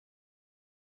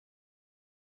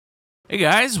Hey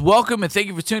guys, welcome and thank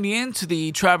you for tuning in to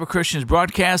the Tribe of Christians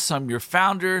broadcast. I'm your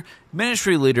founder,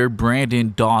 ministry leader,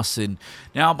 Brandon Dawson.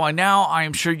 Now, by now, I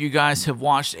am sure you guys have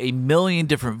watched a million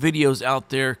different videos out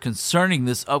there concerning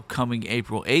this upcoming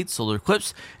April 8th solar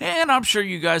eclipse, and I'm sure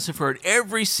you guys have heard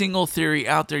every single theory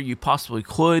out there you possibly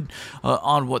could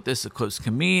on what this eclipse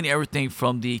can mean. Everything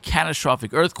from the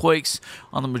catastrophic earthquakes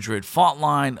on the Madrid fault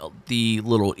line, the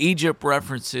Little Egypt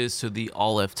references to the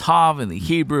Aleph Tav in the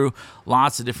Hebrew,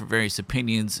 lots of different various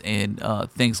opinions and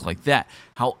things like that.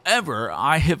 However,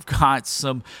 I have got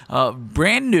some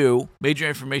brand new major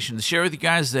information to share with you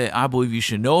guys that I believe you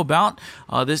should know about.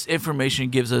 This information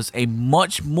gives us a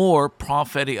much more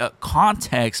prophetic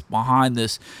context behind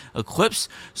this eclipse.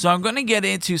 So I'm going to get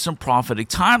into some prophetic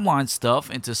timeline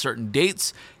stuff, into certain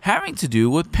dates having to do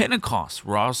with Pentecost.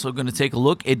 We're also going to take a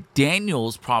look at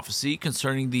Daniel's prophecy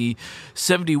concerning the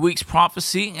 70 weeks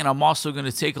prophecy, and I'm also going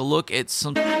to take a look at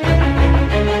some...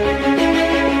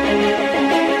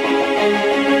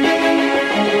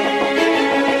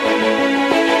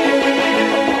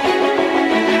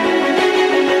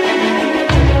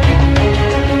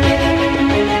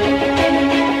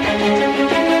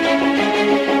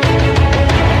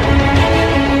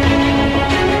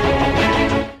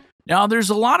 Now, there's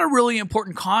a lot of really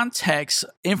important context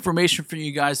information for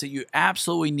you guys that you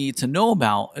absolutely need to know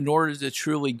about in order to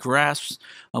truly grasp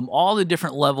all the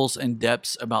different levels and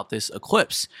depths about this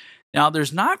eclipse. Now,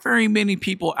 there's not very many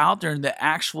people out there that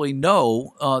actually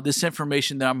know this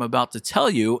information that I'm about to tell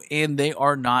you, and they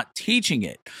are not teaching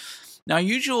it. Now,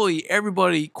 usually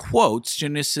everybody quotes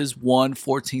Genesis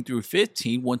 1:14 through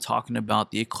 15 when talking about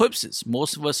the eclipses.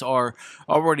 Most of us are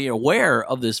already aware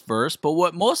of this verse, but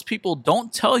what most people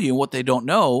don't tell you, what they don't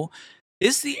know,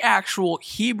 is the actual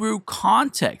Hebrew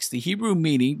context, the Hebrew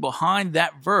meaning behind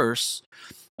that verse.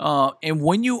 And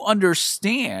when you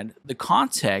understand the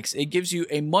context, it gives you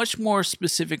a much more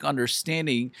specific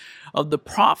understanding of the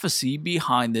prophecy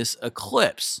behind this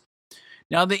eclipse.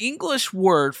 Now, the English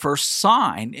word for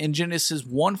sign in Genesis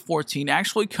 1:14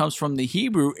 actually comes from the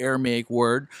Hebrew Aramaic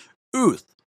word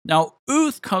uth. Now,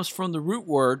 uth comes from the root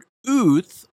word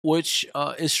uth, which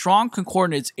is strong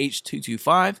concordance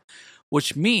H225,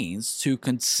 which means to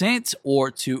consent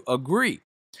or to agree.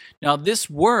 Now, this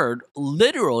word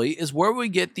literally is where we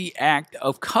get the act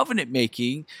of covenant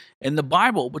making in the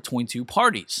Bible between two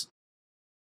parties.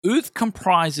 Uth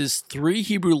comprises three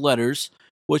Hebrew letters,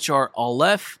 which are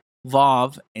Aleph,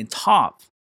 Vav, and Tav.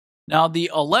 Now, the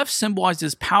Aleph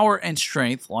symbolizes power and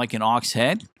strength, like an ox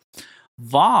head.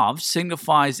 Vav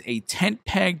signifies a tent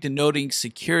peg denoting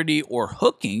security or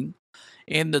hooking,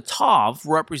 and the Tav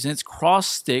represents cross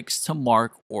sticks to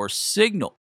mark or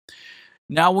signal.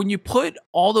 Now, when you put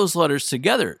all those letters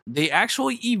together, they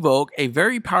actually evoke a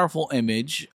very powerful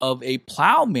image of a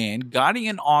plowman guiding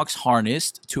an ox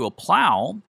harnessed to a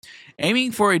plow,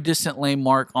 aiming for a distant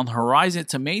landmark on the horizon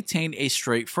to maintain a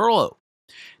straight furrow.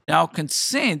 Now,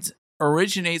 consent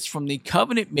originates from the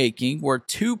covenant making where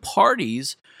two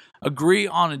parties agree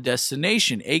on a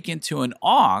destination, akin to an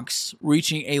ox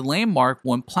reaching a landmark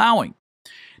when plowing.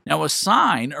 Now, a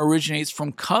sign originates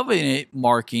from covenant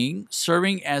marking,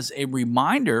 serving as a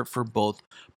reminder for both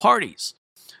parties.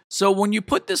 So when you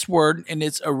put this word in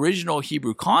its original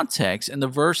Hebrew context in the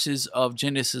verses of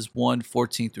Genesis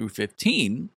 1:14 through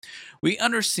 15, we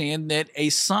understand that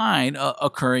a sign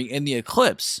occurring in the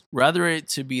eclipse, rather it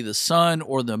to be the sun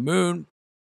or the moon,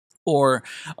 or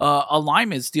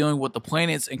alignments dealing with the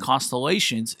planets and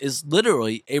constellations, is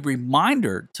literally a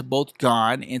reminder to both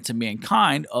God and to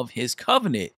mankind of his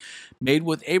covenant made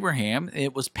with Abraham.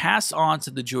 It was passed on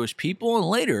to the Jewish people and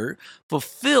later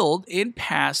fulfilled and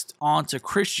passed on to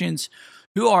Christians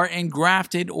who are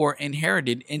engrafted or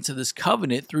inherited into this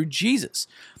covenant through Jesus.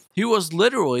 He was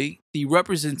literally the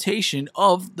representation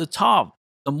of the Tav,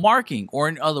 the marking, or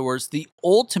in other words, the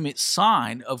ultimate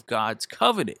sign of God's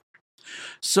covenant.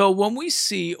 So when we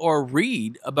see or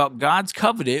read about God's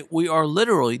covenant, we are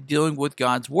literally dealing with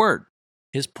God's word,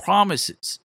 his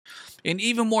promises. And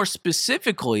even more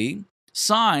specifically,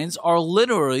 signs are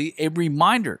literally a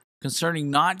reminder concerning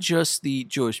not just the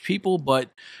Jewish people, but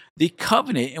the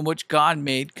covenant in which God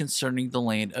made concerning the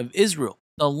land of Israel.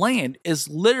 The land is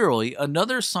literally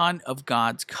another sign of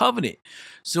God's covenant.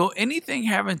 So anything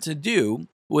having to do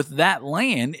with that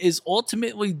land is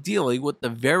ultimately dealing with the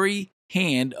very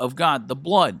hand of God, the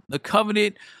blood, the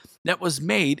covenant that was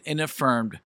made and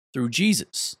affirmed through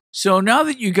Jesus. So now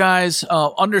that you guys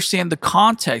understand the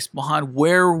context behind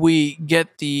where we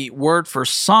get the word for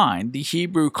sign, the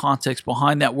Hebrew context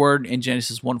behind that word in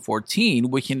Genesis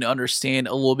 1:14, we can understand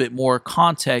a little bit more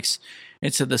context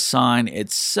into the sign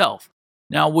itself.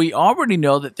 Now, we already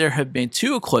know that there have been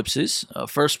two eclipses.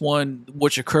 First one,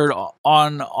 which occurred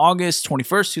on August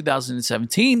 21st,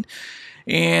 2017,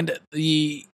 and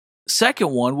the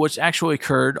second one, which actually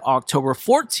occurred October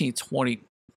 14th,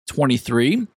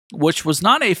 2023, which was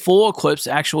not a full eclipse.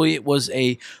 Actually, it was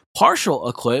a partial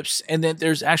eclipse. And then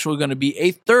there's actually going to be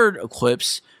a third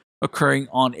eclipse occurring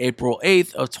on April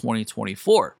 8th of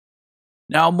 2024.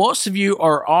 Now, most of you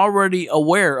are already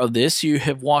aware of this. You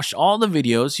have watched all the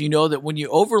videos. You know that when you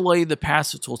overlay the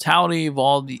path of totality of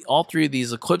all three of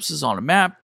these eclipses on a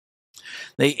map,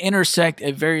 they intersect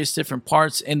at various different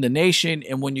parts in the nation.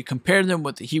 And when you compare them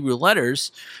with the Hebrew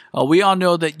letters, we all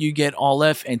know that you get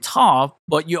Aleph and Tav,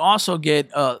 but you also get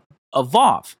a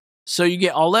Vav. So you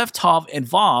get Aleph, Tav, and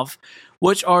Vav,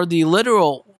 which are the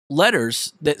literal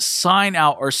letters that sign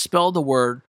out or spell the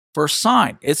word for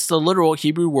sign. It's the literal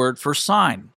Hebrew word for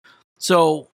sign.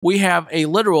 So we have a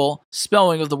literal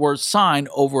spelling of the word sign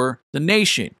over the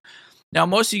nation. Now,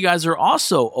 most of you guys are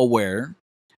also aware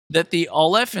that the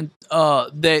Aleph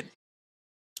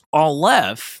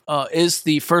is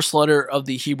the first letter of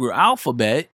the Hebrew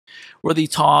alphabet, where the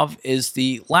Tav is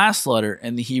the last letter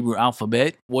in the Hebrew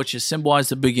alphabet, which is symbolized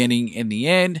the beginning and the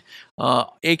end,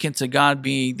 akin to God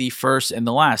being the first and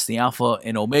the last, the Alpha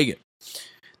and Omega.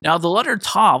 Now, the letter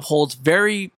Tav holds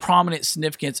very prominent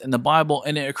significance in the Bible,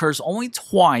 and it occurs only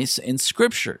twice in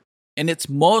Scripture. In its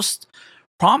most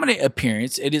prominent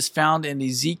appearance, it is found in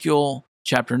Ezekiel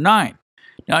chapter 9.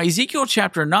 Now, Ezekiel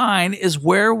chapter 9 is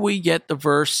where we get the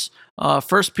verse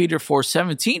 1 Peter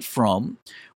 4:17 from,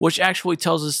 which actually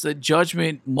tells us that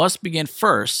judgment must begin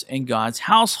first in God's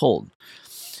household.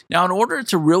 Now, in order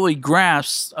to really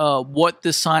grasp what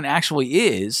this sign actually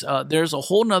is, there's a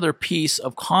whole nother piece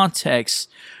of context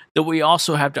that we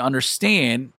also have to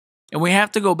understand, and we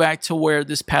have to go back to where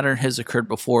this pattern has occurred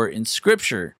before in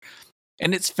Scripture.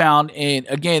 And it's found in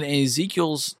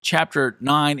Ezekiel's chapter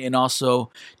 9 and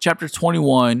also chapter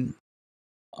 21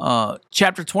 and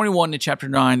chapter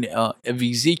 9 of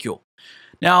Ezekiel.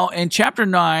 Now, in chapter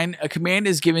 9, a command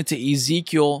is given to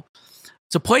Ezekiel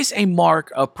to place a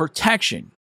mark of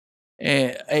protection,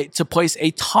 to place a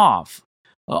tav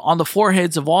on the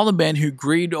foreheads of all the men who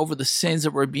grieved over the sins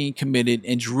that were being committed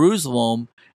in Jerusalem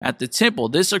at the temple.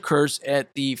 This occurs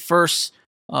at the first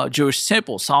Jewish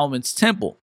temple, Solomon's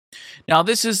temple. Now,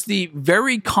 this is the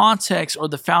very context or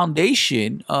the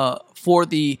foundation for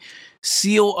the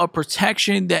seal of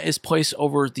protection that is placed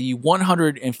over the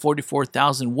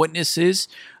 144,000 witnesses,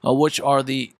 which are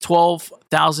the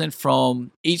 12,000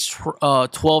 from each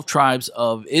 12 tribes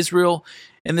of Israel.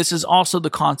 And this is also the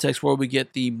context where we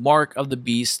get the mark of the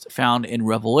beast found in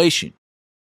Revelation.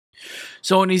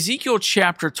 So in Ezekiel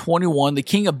chapter 21, the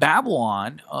king of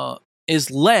Babylon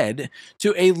is led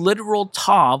to a literal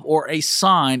tav or a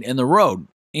sign in the road.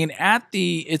 And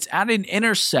it's at an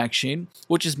intersection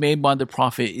which is made by the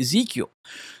prophet Ezekiel.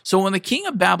 So when the king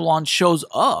of Babylon shows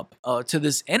up to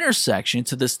this intersection,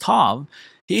 to this tav,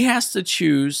 he has to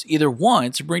choose either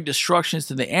one, to bring destructions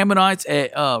to the Ammonites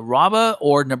at Rabbah,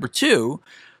 or number two,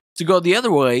 to go the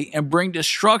other way and bring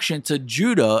destruction to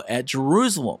Judah at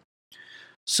Jerusalem.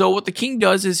 So what the king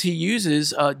does is he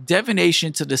uses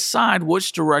divination to decide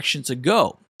which direction to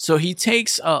go. So he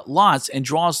takes lots and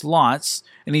draws lots,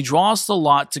 and he draws the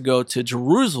lot to go to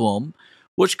Jerusalem,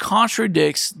 which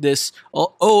contradicts this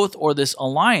oath or this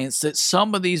alliance that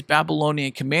some of these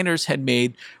Babylonian commanders had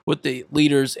made with the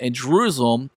leaders in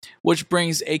Jerusalem, which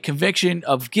brings a conviction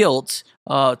of guilt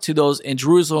to those in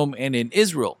Jerusalem and in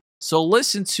Israel. So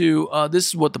listen to, this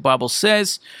is what the Bible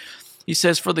says. He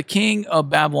says, "For the king of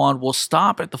Babylon will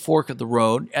stop at the fork of the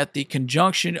road, at the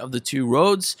conjunction of the two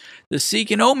roads, to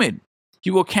seek an omen. He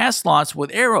will cast lots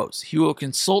with arrows. He will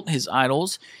consult his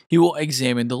idols. He will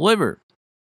examine the liver.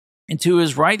 And to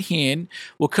his right hand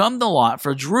will come the lot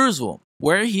for Jerusalem,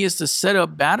 where he is to set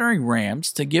up battering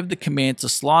rams, to give the command to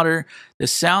slaughter, to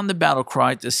sound the battle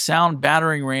cry, to sound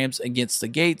battering rams against the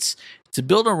gates, to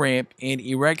build a ramp and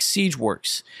erect siege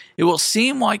works. It will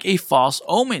seem like a false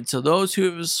omen to those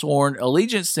who have sworn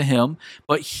allegiance to him,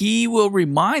 but he will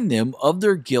remind them of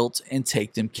their guilt and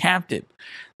take them captive.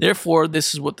 Therefore,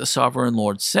 this is what the sovereign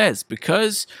Lord says: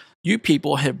 because you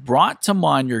people have brought to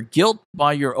mind your guilt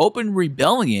by your open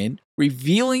rebellion,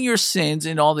 revealing your sins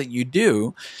in all that you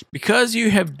do, because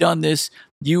you have done this,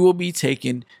 you will be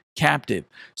taken captive."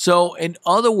 So, in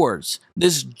other words,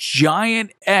 this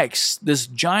giant X, this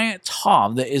giant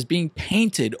tav that is being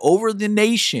painted over the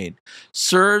nation,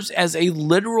 serves as a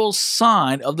literal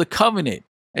sign of the covenant,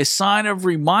 a sign of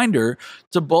reminder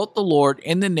to both the Lord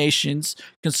and the nations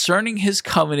concerning his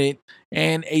covenant,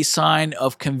 and a sign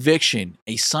of conviction,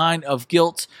 a sign of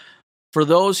guilt for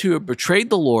those who have betrayed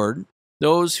the Lord,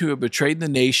 those who have betrayed the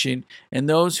nation, and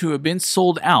those who have been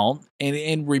sold out and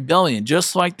in rebellion,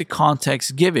 just like the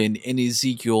context given in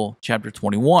Ezekiel chapter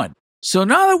 21. So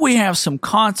now that we have some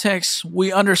context,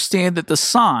 we understand that the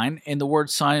sign, and the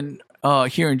word sign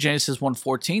here in Genesis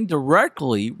 1:14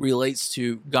 directly relates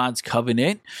to God's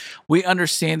covenant. We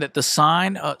understand that the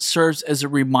sign serves as a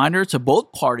reminder to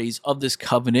both parties of this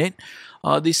covenant.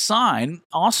 The sign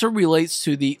also relates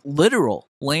to the literal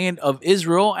land of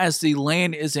Israel, as the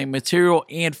land is a material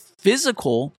and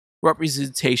physical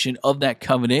representation of that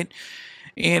covenant.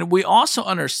 And we also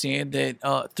understand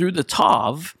that through the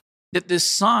Tav, that this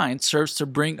sign serves to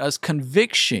bring us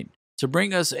conviction, to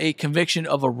bring us a conviction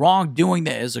of a wrongdoing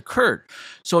that has occurred.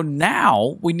 So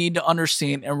now we need to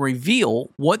understand and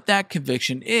reveal what that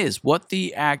conviction is, what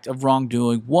the act of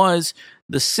wrongdoing was,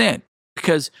 the sin.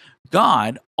 Because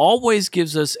God always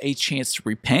gives us a chance to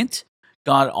repent.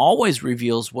 God always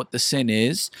reveals what the sin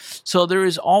is. So there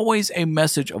is always a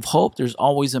message of hope. There's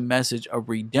always a message of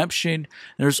redemption.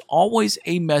 There's always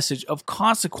a message of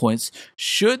consequence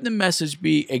should the message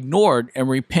be ignored and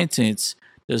repentance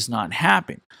does not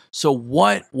happen. So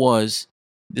what was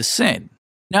the sin?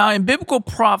 Now, in biblical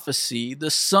prophecy,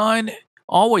 the sun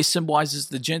always symbolizes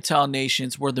the Gentile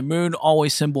nations, where the moon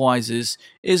always symbolizes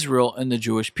Israel and the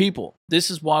Jewish people.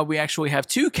 This is why we actually have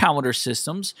two calendar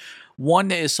systems. One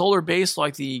that is solar based,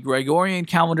 like the Gregorian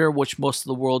calendar, which most of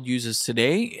the world uses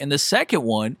today. And the second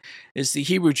one is the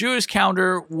Hebrew Jewish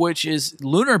calendar, which is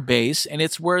lunar based, and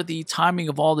it's where the timing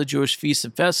of all the Jewish feasts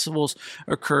and festivals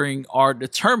occurring are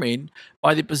determined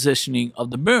by the positioning of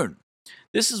the moon.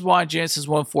 This is why Genesis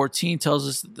 1:14 tells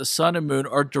us that the sun and moon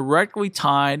are directly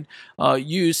tied,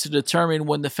 used to determine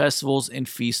when the festivals and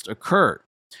feasts occurred.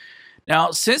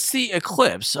 Now, since the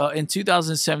eclipse in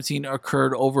 2017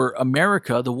 occurred over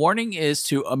America, the warning is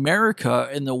to America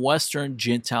and the Western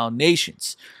Gentile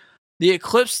nations. The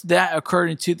eclipse that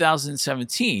occurred in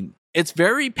 2017, its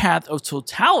very path of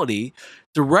totality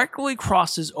directly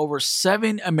crosses over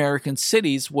 7 American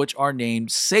cities, which are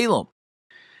named Salem.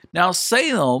 Now,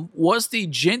 Salem was the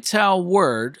Gentile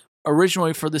word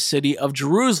originally for the city of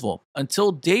Jerusalem,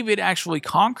 until David actually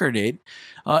conquered it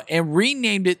and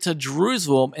renamed it to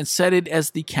Jerusalem and set it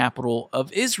as the capital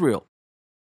of Israel.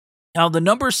 Now, the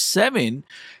number 7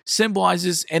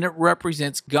 symbolizes and it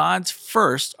represents God's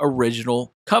first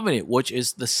original covenant, which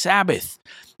is the Sabbath.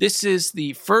 This is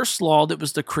the first law that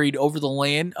was decreed over the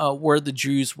land where the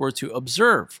Jews were to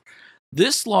observe.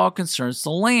 This law concerns the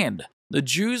land. The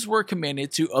Jews were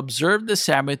commanded to observe the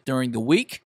Sabbath during the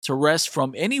week, to rest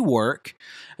from any work.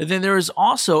 And then there is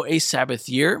also a Sabbath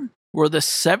year, where the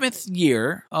 7th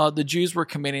year, the Jews were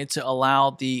commanded to allow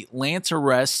the land to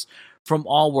rest from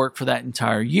all work for that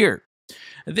entire year.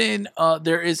 And then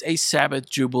there is a Sabbath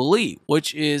Jubilee,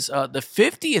 which is the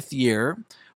 50th year,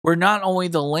 where not only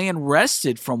the land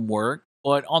rested from work,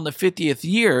 but on the 50th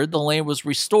year, the land was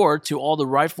restored to all the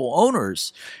rightful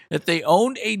owners. If they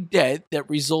owned a debt that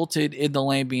resulted in the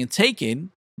land being taken,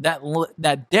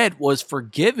 that debt was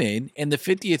forgiven in the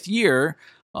 50th year,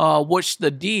 which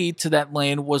the deed to that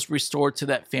land was restored to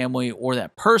that family or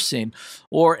that person,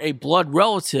 or a blood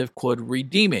relative could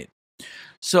redeem it.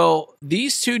 So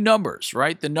these two numbers,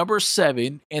 right, the number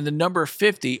 7 and the number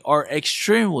 50, are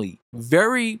extremely,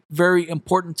 very, very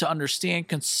important to understand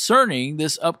concerning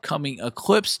this upcoming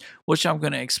eclipse, which I'm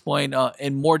going to explain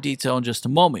in more detail in just a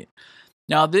moment.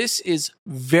 Now, this is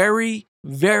very,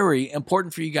 very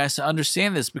important for you guys to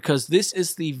understand this, because this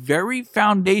is the very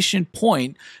foundation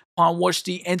point on which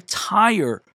the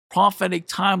entire prophetic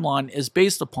timeline is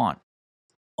based upon.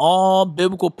 All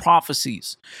biblical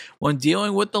prophecies, when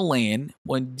dealing with the land,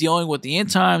 when dealing with the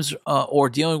end times, or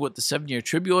dealing with the 7-year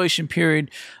tribulation period,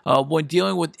 when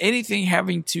dealing with anything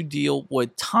having to deal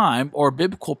with time or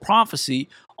biblical prophecy,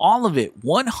 all of it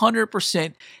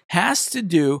 100% has to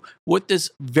do with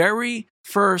this very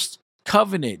first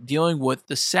covenant dealing with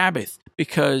the Sabbath,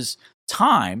 because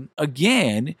time,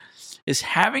 again, is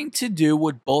having to do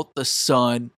with both the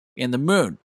sun and the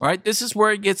moon. Right? This is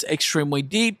where it gets extremely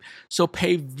deep, so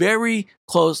pay very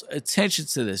close attention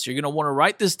to this. You're going to want to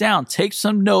write this down, take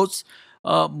some notes,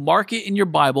 mark it in your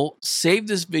Bible, save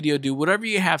this video, do whatever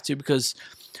you have to, because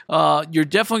you're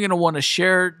definitely going to want to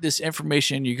share this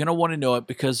information. You're going to want to know it,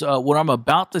 because what I'm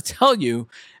about to tell you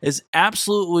is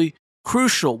absolutely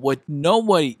crucial. What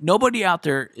nobody out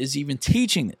there is even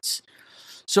teaching this.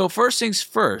 So first things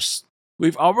first,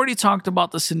 we've already talked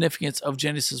about the significance of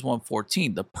Genesis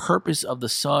 1:14, the purpose of the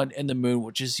sun and the moon,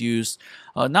 which is used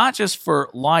not just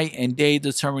for light and day,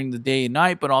 determining the day and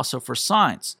night, but also for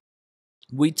signs.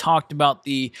 We talked about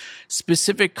the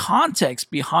specific context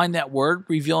behind that word,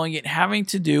 revealing it having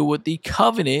to do with the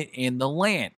covenant and the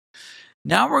land.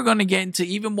 Now we're going to get into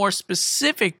even more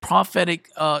specific prophetic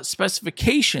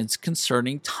specifications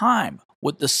concerning time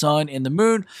with the sun and the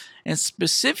moon, and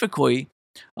specifically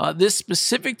this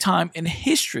specific time in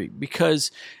history,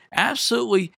 because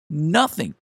absolutely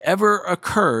nothing ever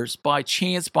occurs by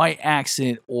chance, by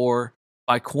accident, or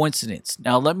by coincidence.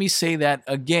 Now, let me say that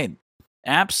again.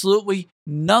 Absolutely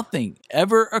nothing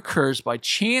ever occurs by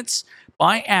chance,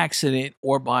 by accident,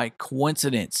 or by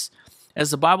coincidence. As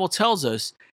the Bible tells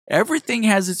us, everything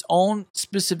has its own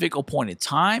specific appointed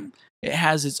time, it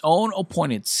has its own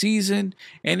appointed season,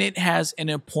 and it has an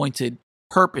appointed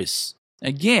purpose.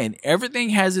 Again, everything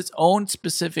has its own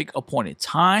specific appointed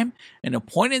time, an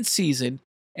appointed season,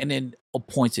 and an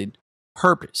appointed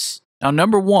purpose. Now,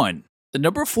 number one, the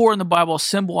number 4 in the Bible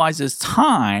symbolizes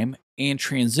time and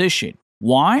transition.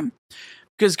 Why?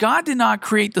 Because God did not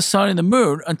create the sun and the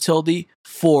moon until the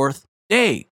 4th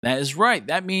day. That is right.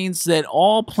 That means that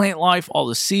all plant life, all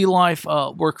the sea life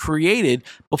were created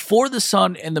before the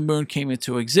sun and the moon came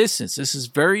into existence. This is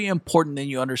very important that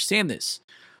you understand this.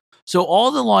 So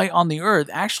all the light on the earth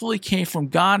actually came from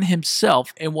God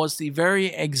himself and was the very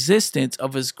existence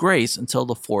of his grace until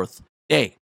the 4th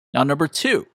day. Now, number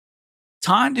 2,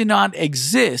 time did not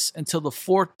exist until the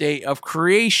 4th day of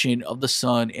creation of the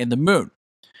sun and the moon.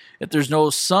 If there's no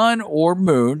sun or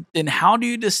moon, then how do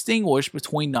you distinguish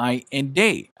between night and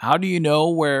day? How do you know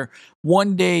where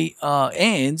one day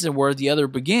ends and where the other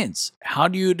begins? How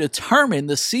do you determine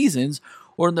the seasons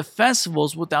or the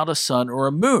festivals without a sun or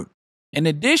a moon? In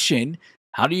addition,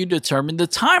 how do you determine the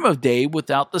time of day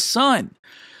without the sun?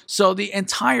 So the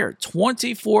entire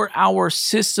 24-hour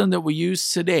system that we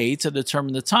use today to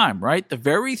determine the time, right? The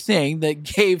very thing that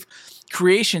gave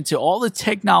creation to all the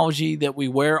technology that we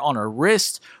wear on our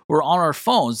wrist or on our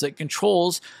phones that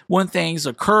controls when things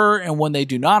occur and when they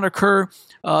do not occur,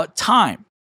 time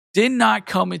did not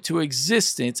come into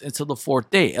existence until the 4th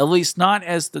day, at least not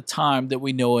as the time that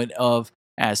we know it of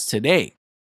as today.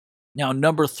 Now,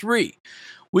 number 3,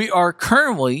 we are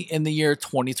currently in the year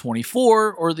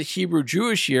 2024, or the Hebrew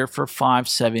Jewish year for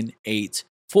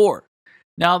 5784.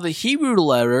 Now, the Hebrew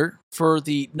letter for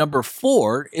the number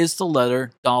 4 is the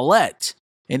letter Dalet,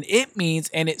 and it means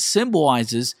and it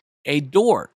symbolizes a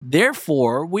door.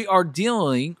 Therefore, what we are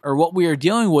dealing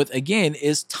with again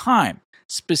is time,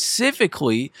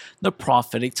 specifically the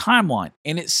prophetic timeline,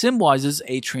 and it symbolizes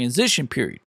a transition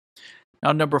period.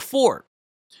 Now, number 4.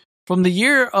 From the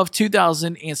year of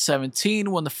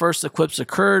 2017, when the first eclipse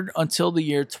occurred, until the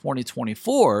year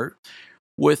 2024,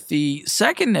 with the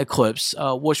second eclipse,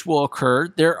 which will occur,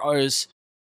 there is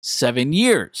 7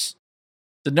 years.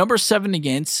 The number 7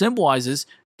 again symbolizes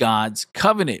God's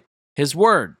covenant, his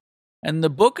word. And the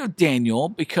book of Daniel,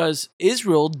 because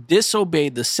Israel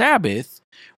disobeyed the Sabbath,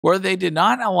 where they did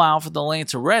not allow for the land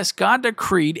to rest, God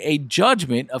decreed a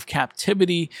judgment of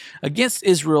captivity against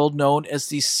Israel known as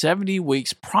the 70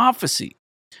 weeks prophecy.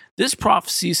 This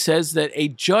prophecy says that a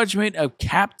judgment of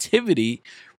captivity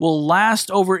will last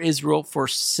over Israel for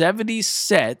 70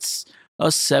 sets of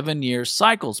 7-year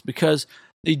cycles, because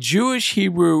the Jewish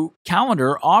Hebrew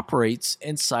calendar operates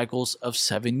in cycles of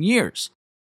 7 years.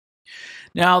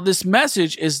 Now, this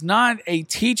message is not a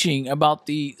teaching about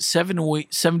the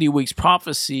 70 weeks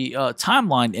prophecy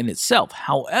timeline in itself.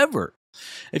 However,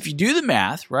 if you do the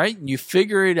math, right, and you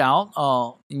figure it out,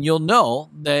 and you'll know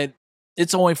that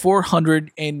it's only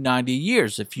 490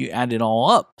 years if you add it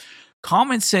all up.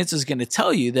 Common sense is going to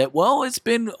tell you that, well, it's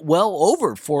been well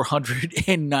over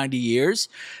 490 years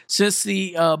since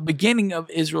the beginning of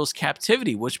Israel's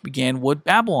captivity, which began with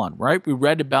Babylon, right? We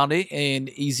read about it in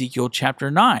Ezekiel chapter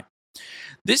 9.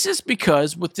 This is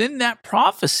because within that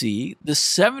prophecy, the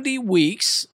 70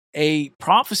 weeks, a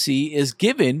prophecy is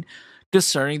given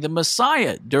concerning the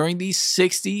Messiah during the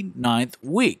 69th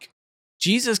week.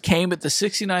 Jesus came at the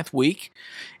 69th week,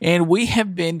 and we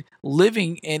have been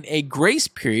living in a grace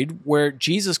period where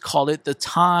Jesus called it the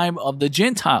time of the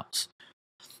Gentiles.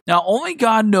 Now, only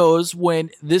God knows when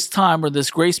this time or this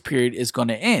grace period is going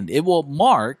to end. It will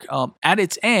mark, at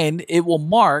its end, it will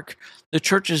mark the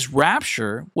church's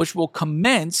rapture, which will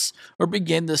commence or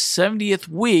begin the 70th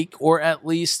week, or at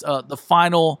least the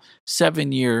final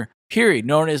 7-year period,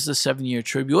 known as the 7-year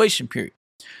tribulation period.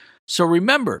 So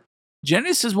remember,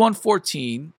 Genesis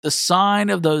 1:14, the sign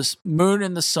of the moon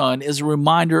and the sun, is a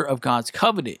reminder of God's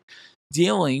covenant,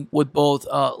 dealing with both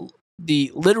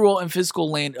the literal and physical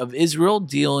land of Israel,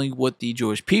 dealing with the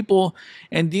Jewish people,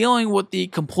 and dealing with the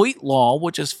complete law,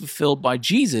 which is fulfilled by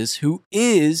Jesus, who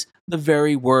is the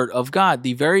very word of God,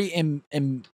 the very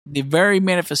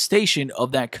manifestation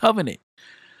of that covenant.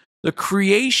 The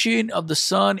creation of the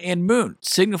sun and moon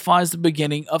signifies the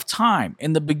beginning of time,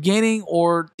 and the beginning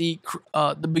or the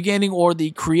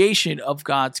creation of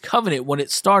God's covenant when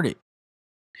it started.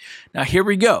 Now here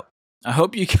we go. I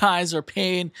hope you guys are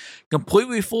paying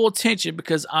completely full attention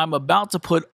because I'm about to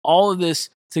put all of this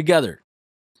together.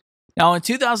 Now in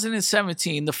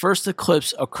 2017, the first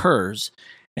eclipse occurs,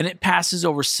 and it passes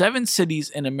over 7 cities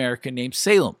in America named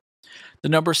Salem. The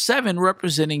number 7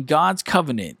 representing God's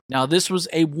covenant. Now, this was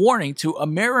a warning to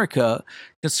America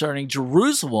concerning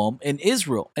Jerusalem and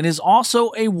Israel, and is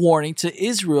also a warning to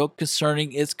Israel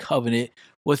concerning its covenant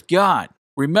with God.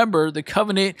 Remember, the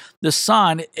covenant, the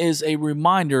sign, is a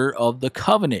reminder of the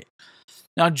covenant.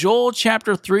 Now, Joel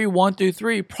chapter 3, 1 through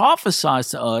 3 prophesies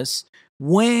to us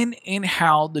when and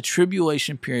how the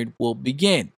tribulation period will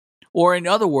begin. Or in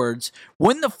other words,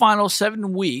 when the final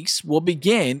 7 weeks will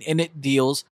begin, and it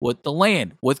deals with the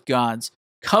land, with God's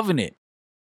covenant.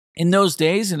 In those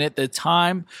days and at the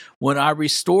time when I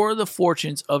restore the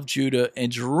fortunes of Judah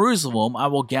and Jerusalem, I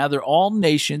will gather all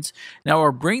nations, and I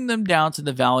will bring them down to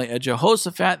the valley of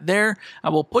Jehoshaphat. There I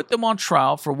will put them on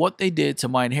trial for what they did to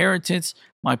my inheritance,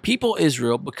 my people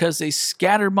Israel, because they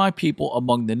scattered my people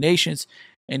among the nations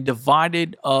and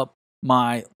divided up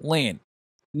my land.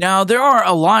 Now, there are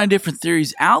a lot of different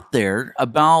theories out there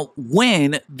about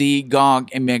when the Gog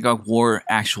and Magog war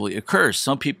actually occurs.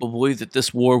 Some people believe that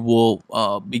this war will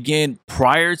begin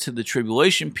prior to the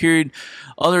tribulation period.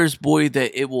 Others believe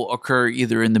that it will occur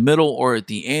either in the middle or at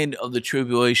the end of the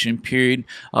tribulation period,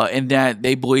 and that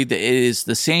they believe that it is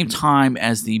the same time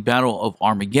as the Battle of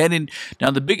Armageddon. Now,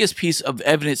 the biggest piece of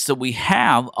evidence that we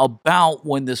have about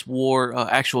when this war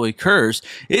actually occurs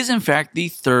is, in fact, the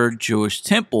third Jewish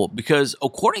temple, because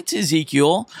according to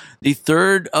Ezekiel, the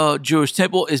third Jewish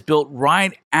temple is built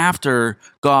right after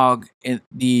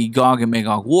the Gog and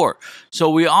Magog war. So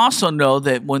we also know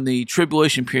that when the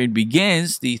tribulation period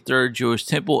begins, the third Jewish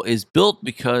temple is built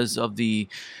because of the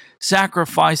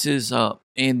sacrifices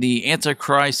and the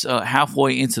Antichrist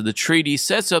halfway into the treaty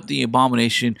sets up the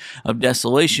abomination of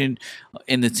desolation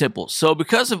in the temple. So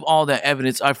because of all that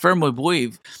evidence, I firmly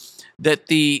believe that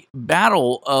the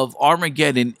Battle of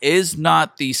Armageddon is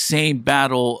not the same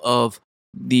battle of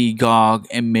the Gog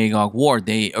and Magog war.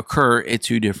 They occur at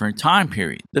 2 different time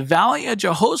periods. The Valley of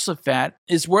Jehoshaphat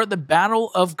is where the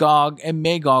Battle of Gog and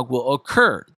Magog will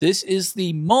occur. This is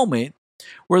the moment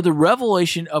where the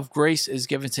revelation of grace is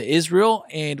given to Israel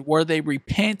and where they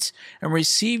repent and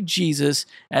receive Jesus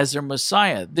as their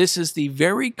Messiah. This is the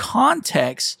very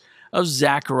context of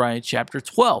Zechariah chapter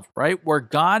 12, right? Where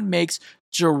God makes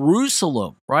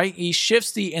Jerusalem, right? He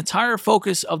shifts the entire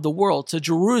focus of the world to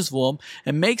Jerusalem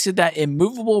and makes it that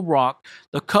immovable rock,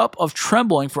 the cup of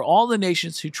trembling for all the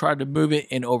nations who try to move it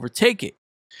and overtake it.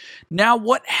 Now,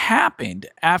 what happened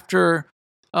after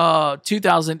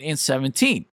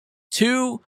 2017?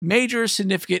 2 major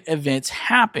significant events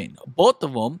happened, both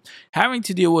of them having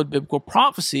to deal with biblical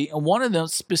prophecy, and one of them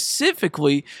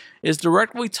specifically is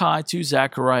directly tied to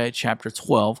Zechariah chapter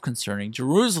 12 concerning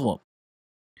Jerusalem.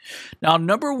 Now,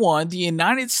 number 1, the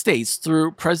United States,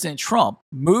 through President Trump,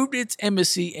 moved its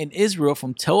embassy in Israel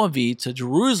from Tel Aviv to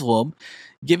Jerusalem,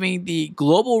 giving the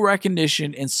global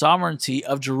recognition and sovereignty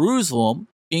of Jerusalem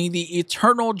being the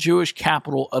eternal Jewish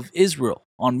capital of Israel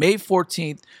on May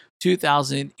 14th,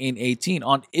 2018,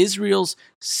 on Israel's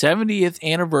 70th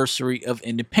anniversary of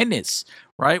independence,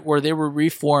 right, where they were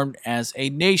reformed as a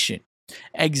nation.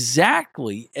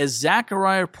 Exactly as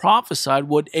Zechariah prophesied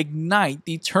would ignite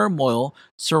the turmoil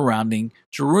surrounding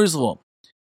Jerusalem.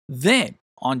 Then,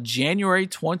 on January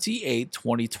 28,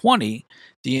 2020,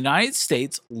 the United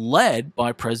States, led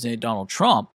by President Donald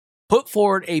Trump, put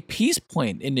forward a peace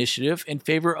plan initiative in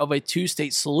favor of a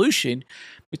 2-state solution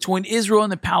between Israel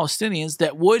and the Palestinians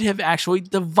that would have actually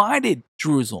divided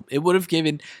Jerusalem. It would have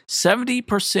given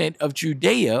 70% of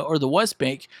Judea, or the West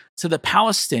Bank, to the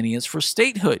Palestinians for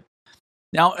statehood.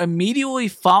 Now, immediately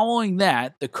following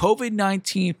that, the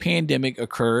COVID-19 pandemic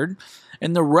occurred,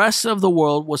 and the rest of the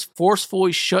world was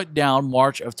forcefully shut down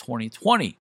March of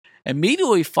 2020.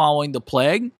 Immediately following the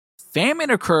plague, famine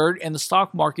occurred, and the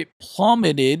stock market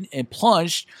plummeted and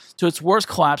plunged to its worst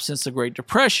collapse since the Great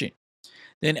Depression.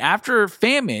 Then after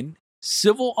famine,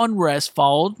 civil unrest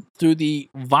followed through the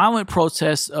violent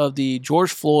protests of the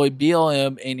George Floyd,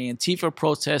 BLM, and Antifa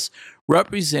protests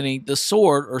representing the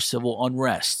sword or civil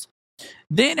unrest.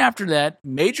 Then after that,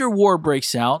 major war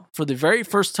breaks out for the very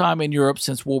first time in Europe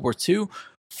since World War II,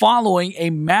 following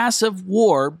a massive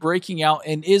war breaking out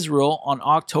in Israel on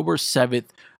October 7th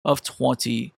of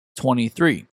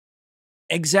 2023.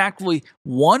 Exactly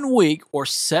 1 week or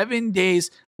 7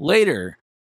 days later,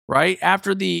 right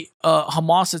after the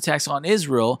Hamas attacks on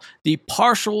Israel, the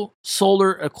partial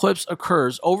solar eclipse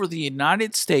occurs over the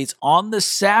United States on the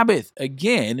Sabbath,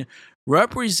 again,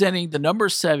 representing the number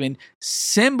 7,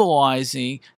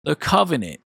 symbolizing the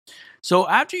covenant. So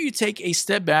after you take a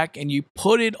step back and you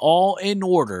put it all in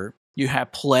order, you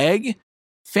have plague,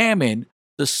 famine,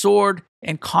 the sword,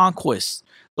 and conquest.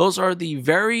 Those are the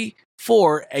very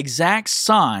 4 exact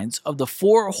signs of the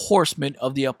 4 horsemen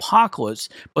of the apocalypse,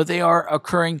 but they are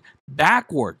occurring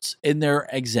backwards in their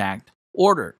exact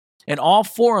order. And all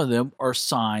 4 of them are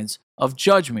signs of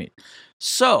judgment.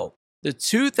 So, the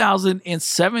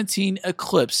 2017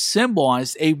 eclipse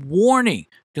symbolized a warning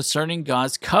concerning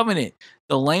God's covenant,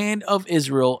 the land of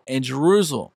Israel and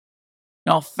Jerusalem.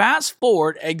 Now, fast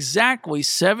forward exactly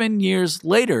 7 years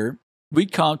later, we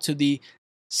come to the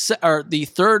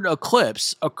 3rd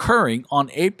eclipse occurring on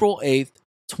April 8th,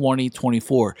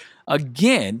 2024.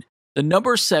 Again, the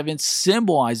number 7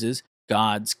 symbolizes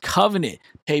God's covenant.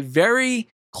 Pay very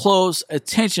close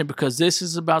attention because this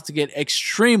is about to get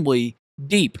extremely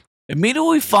deep.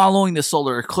 Immediately following the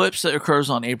solar eclipse that occurs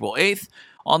on April 8th,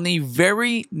 on the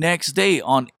very next day,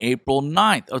 on April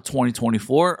 9th of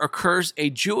 2024, occurs a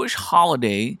Jewish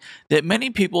holiday that many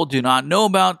people do not know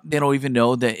about. They don't even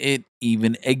know that it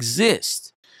even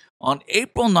exists. On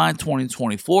April 9th,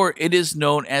 2024, it is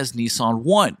known as Nisan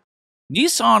 1.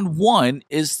 Nisan 1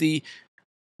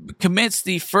 commenced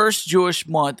the first Jewish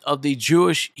month of the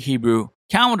Jewish Hebrew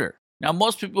calendar. Now,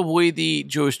 most people believe the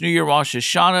Jewish New Year, Rosh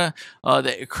Hashanah,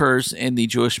 that occurs in the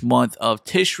Jewish month of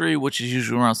Tishri, which is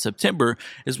usually around September,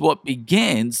 is what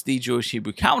begins the Jewish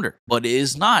Hebrew calendar. But it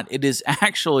is not. It is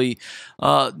actually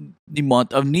the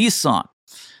month of Nisan.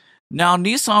 Now,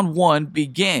 Nisan 1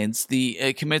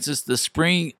 it commences the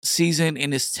spring season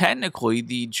and is technically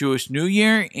the Jewish New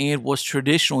Year and was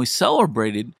traditionally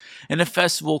celebrated in a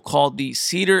festival called the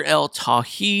Seder El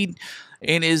Tahid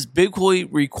and is biblically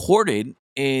recorded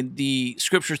in the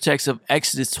scripture text of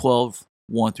Exodus 12,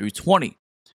 1 through 20.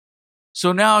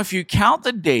 So now if you count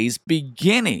the days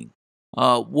beginning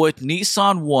with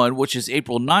Nisan 1, which is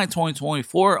April 9,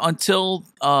 2024, until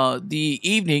the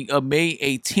evening of May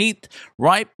 18th,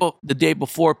 the day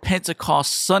before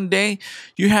Pentecost Sunday,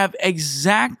 you have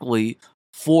exactly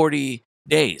 40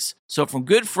 days. So from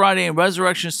Good Friday and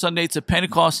Resurrection Sunday to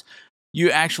Pentecost, you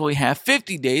actually have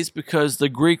 50 days because the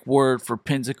Greek word for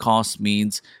Pentecost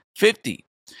means 50.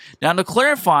 Now, to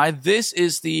clarify, this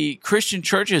is the Christian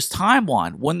church's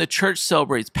timeline when the church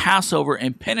celebrates Passover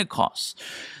and Pentecost.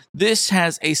 This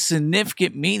has a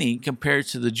significant meaning compared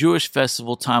to the Jewish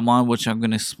festival timeline, which I'm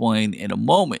going to explain in a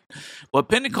moment. But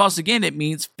Pentecost, again, it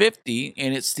means 50,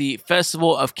 and it's the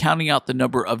festival of counting out the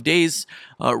number of days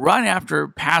right after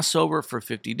Passover for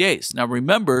 50 days. Now,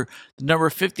 remember, the number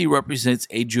 50 represents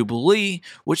a jubilee,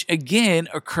 which again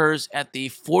occurs at the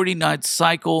 49th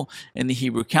cycle in the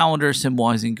Hebrew calendar,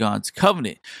 symbolizing God's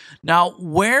covenant. Now,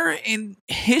 where in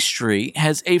history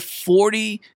has a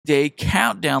 40-day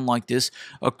countdown like this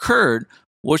occurred,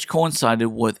 which coincided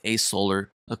with a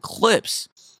solar eclipse?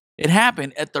 It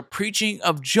happened at the preaching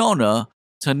of Jonah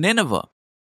to Nineveh.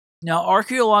 Now,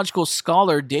 archaeological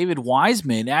scholar David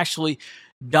Wiseman actually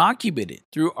documented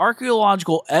through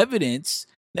archaeological evidence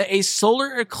that a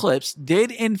solar eclipse did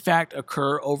in fact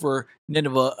occur over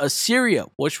Nineveh, Assyria,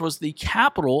 which was the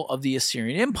capital of the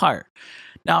Assyrian Empire.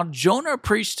 Now, Jonah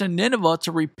preached to Nineveh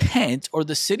to repent or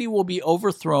the city will be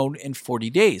overthrown in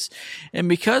 40 days. And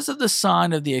because of the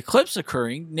sign of the eclipse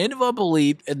occurring, Nineveh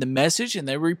believed in the message and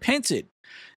they repented.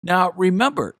 Now,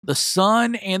 remember, the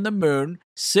sun and the moon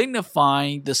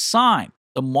signifying the sign,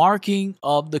 the marking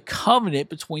of the covenant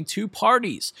between two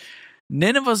parties.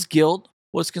 Nineveh's guilt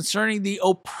was concerning the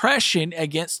oppression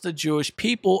against the Jewish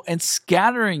people and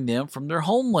scattering them from their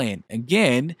homeland.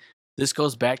 Again, this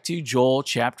goes back to Joel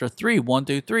chapter 3, 1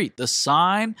 through 3, the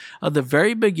sign of the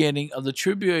very beginning of the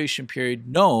tribulation period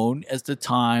known as the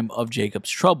time of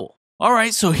Jacob's trouble. All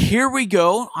right, so here we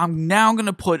go. I'm now going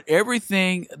to put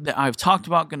everything that I've talked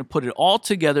about, going to put it all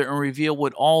together and reveal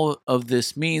what all of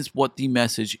this means, what the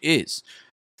message is.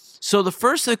 So the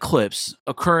first eclipse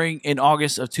occurring in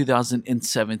August of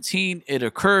 2017,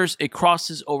 it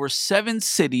crosses over 7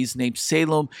 cities named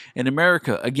Salem in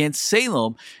America. Again,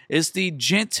 Salem is the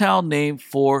Gentile name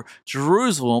for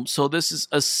Jerusalem. So this is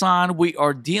a sign we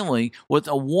are dealing with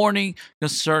a warning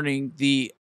concerning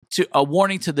a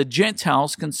warning to the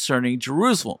Gentiles concerning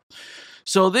Jerusalem.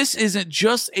 So this isn't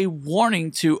just a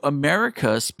warning to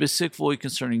America specifically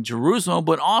concerning Jerusalem,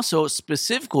 but also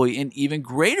specifically an even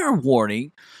greater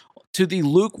warning to the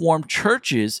lukewarm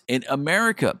churches in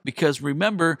America. Because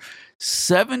remember,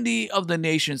 70 of the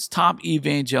nation's top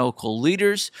evangelical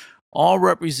leaders, all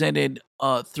represented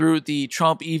through the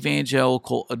Trump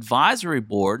Evangelical Advisory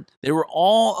Board, they were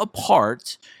all a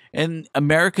part in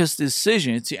America's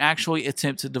decision to actually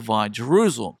attempt to divide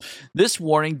Jerusalem. This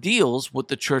warning deals with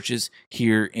the churches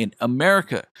here in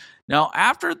America. Now,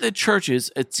 after the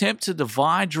churches attempt to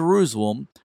divide Jerusalem,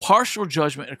 partial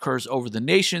judgment occurs over the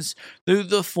nations through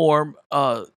the form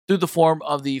of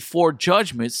the four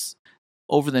judgments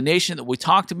over the nation that we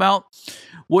talked about,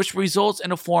 which results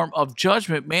in a form of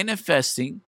judgment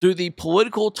manifesting through the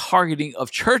political targeting of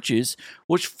churches,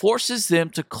 which forces them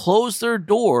to close their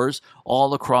doors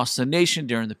all across the nation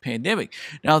during the pandemic.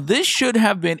 Now, this should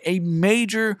have been a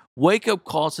major wake-up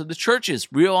call to the churches,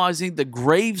 realizing the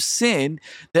grave sin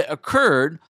that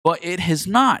occurred, but it has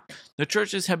not. The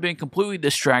churches have been completely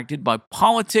distracted by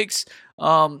politics,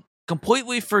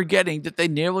 completely forgetting that they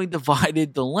nearly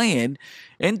divided the land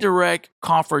in direct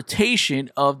confrontation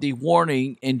of the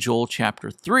warning in Joel chapter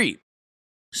 3.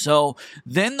 So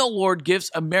then the Lord gives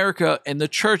America and the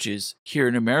churches here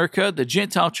in America, the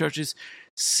Gentile churches,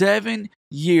 7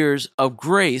 years of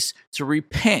grace to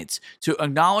repent, to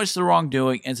acknowledge the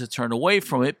wrongdoing, and to turn away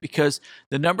from it, because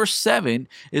the number 7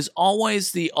 is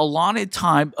always the allotted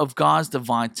time of God's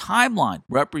divine timeline,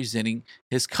 representing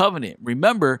his covenant.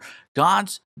 Remember,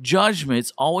 God's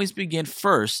judgments always begin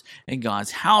first in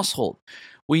God's household.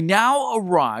 We now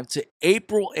arrive to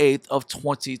April 8th of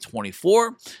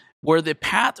 2024, where the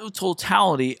path of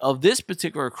totality of this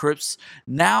particular eclipse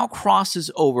now crosses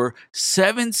over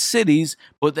 7 cities,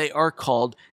 but they are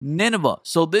called Nineveh.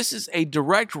 So this is a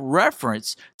direct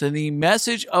reference to the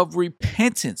message of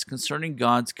repentance concerning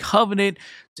God's covenant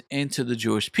and to the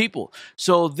Jewish people.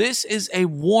 So this is a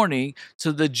warning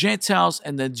to the Gentiles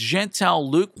and the Gentile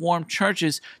lukewarm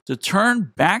churches to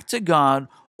turn back to God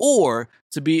or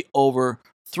to be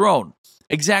overthrown.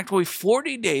 Exactly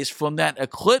 40 days from that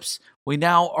eclipse, we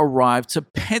now arrive to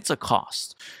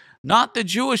Pentecost. Not the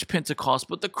Jewish Pentecost,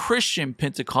 but the Christian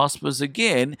Pentecost, because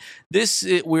again,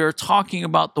 we are talking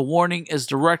about the warning is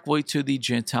directly to the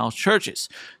Gentile churches.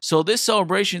 So this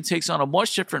celebration takes on a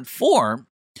much different form.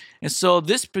 And so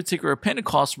this particular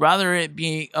Pentecost, rather than it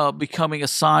being becoming a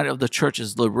sign of the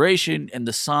church's liberation and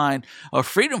the sign of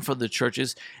freedom for the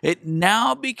churches, it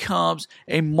now becomes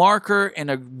a marker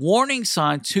and a warning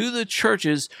sign to the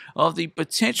churches of the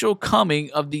potential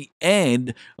coming of the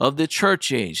end of the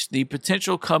church age, the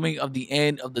potential coming of the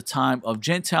end of the time of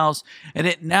Gentiles, and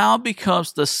it now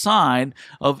becomes the sign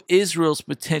of Israel's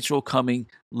potential coming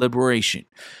liberation.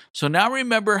 So now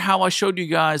remember how I showed you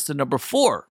guys the number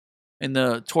 4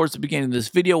 towards the beginning of this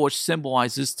video, which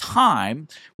symbolizes time.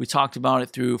 We talked about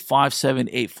it through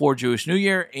 5784 Jewish New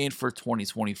Year and for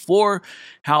 2024,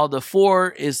 how the 4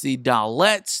 is the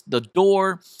dalet, the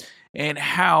door, and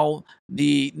how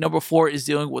the number 4 is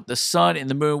dealing with the sun and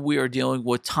the moon. We are dealing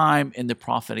with time in the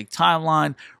prophetic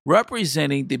timeline,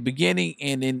 representing the beginning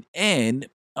and an end,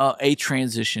 a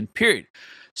transition period.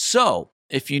 So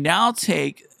if you now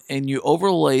take and you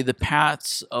overlay the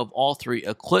paths of all 3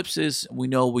 eclipses, we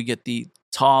know we get the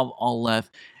Tav,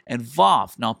 Aleph, and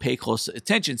Vav. Now pay close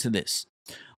attention to this.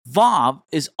 Vav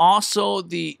is also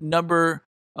the number,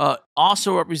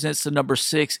 also represents the number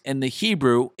 6 in the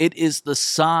Hebrew. It is the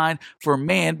sign for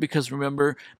man, because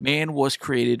remember, man was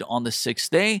created on the 6th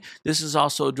day. This is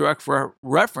also a direct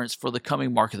reference for the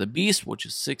coming mark of the beast, which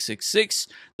is 666,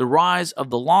 the rise of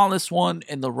the lawless one,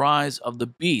 and the rise of the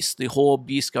beast, the whole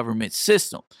beast government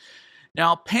system.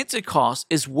 Now, Pentecost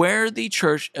is where the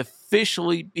church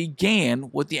officially began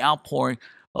with the outpouring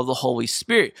of the Holy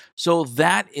Spirit. So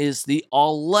that is the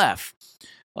Aleph.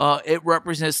 It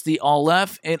represents the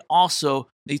Aleph and also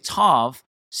the Tav,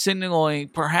 signaling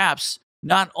perhaps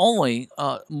not only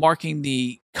marking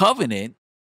the covenant,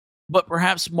 but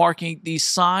perhaps marking the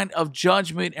sign of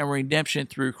judgment and redemption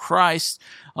through Christ,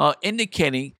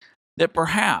 indicating that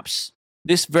perhaps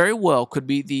this very well could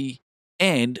be the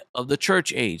end of the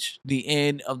church age, the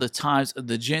end of the times of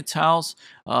the Gentiles,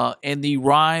 and the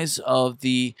rise of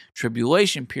the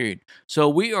tribulation period. So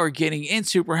we are getting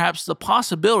into perhaps the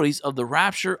possibilities of the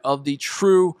rapture of the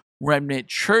true remnant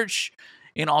church,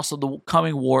 and also the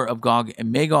coming war of Gog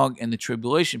and Magog and the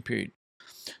tribulation period.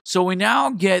 So we now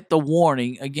get the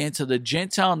warning again to the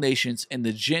Gentile nations and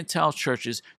the Gentile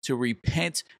churches to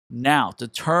repent now, to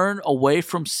turn away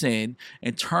from sin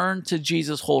and turn to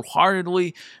Jesus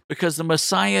wholeheartedly, because the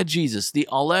Messiah Jesus, the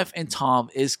Aleph and Tav,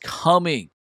 is coming.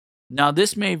 Now,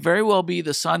 this may very well be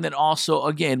the sign that also,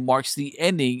 again, marks the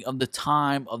ending of the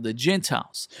time of the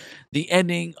Gentiles, the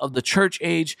ending of the church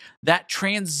age, that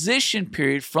transition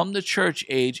period from the church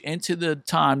age into the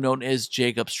time known as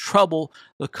Jacob's trouble,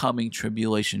 the coming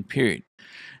tribulation period.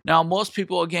 Now, most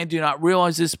people, again, do not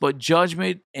realize this, but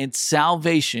judgment and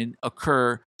salvation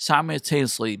occur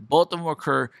simultaneously. Both of them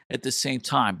occur at the same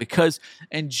time because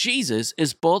in Jesus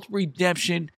is both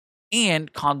redemption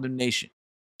and condemnation.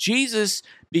 Jesus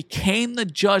became the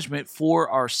judgment for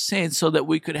our sins so that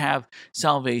we could have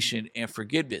salvation and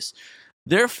forgiveness.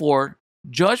 Therefore,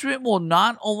 judgment will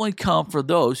not only come for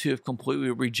those who have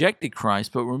completely rejected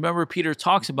Christ, but remember, Peter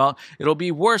talks about it'll be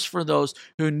worse for those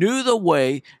who knew the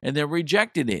way and then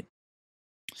rejected it,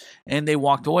 and they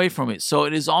walked away from it. So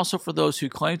it is also for those who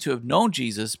claim to have known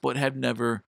Jesus, but have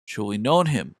never truly known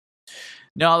him.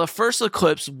 Now, the first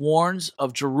eclipse warns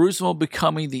of Jerusalem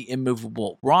becoming the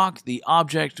immovable rock, the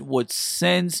object which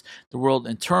sends the world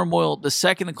in turmoil. The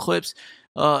second eclipse,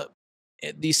 because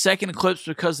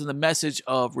of the message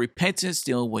of repentance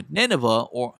dealing with Nineveh,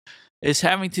 or is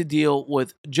having to deal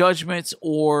with judgments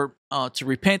or to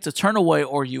repent, to turn away,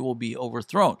 or you will be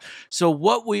overthrown. So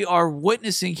what we are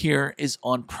witnessing here is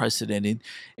unprecedented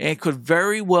and could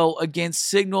very well again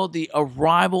signal the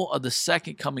arrival of the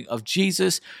second coming of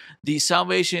Jesus, the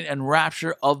salvation and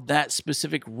rapture of that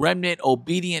specific remnant,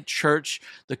 obedient church,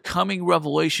 the coming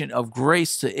revelation of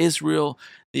grace to Israel,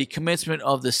 the commencement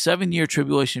of the 7-year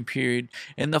tribulation period,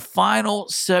 and the final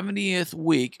 70th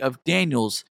week of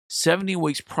Daniel's 70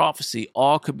 weeks prophecy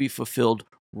all could be fulfilled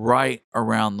right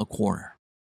around the corner.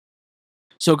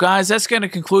 So guys, that's going to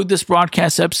conclude this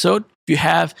broadcast episode. If you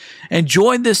have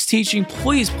enjoyed this teaching,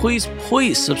 please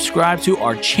subscribe to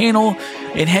our channel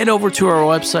and head over to our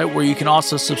website where you can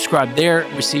also subscribe there,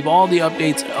 receive all the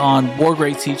updates on more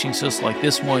great teachings just like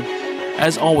this one.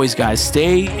 As always, guys,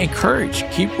 stay encouraged.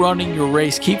 Keep running your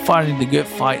race. Keep fighting the good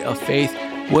fight of faith.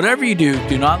 Whatever you do,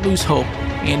 do not lose hope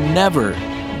and never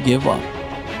give up.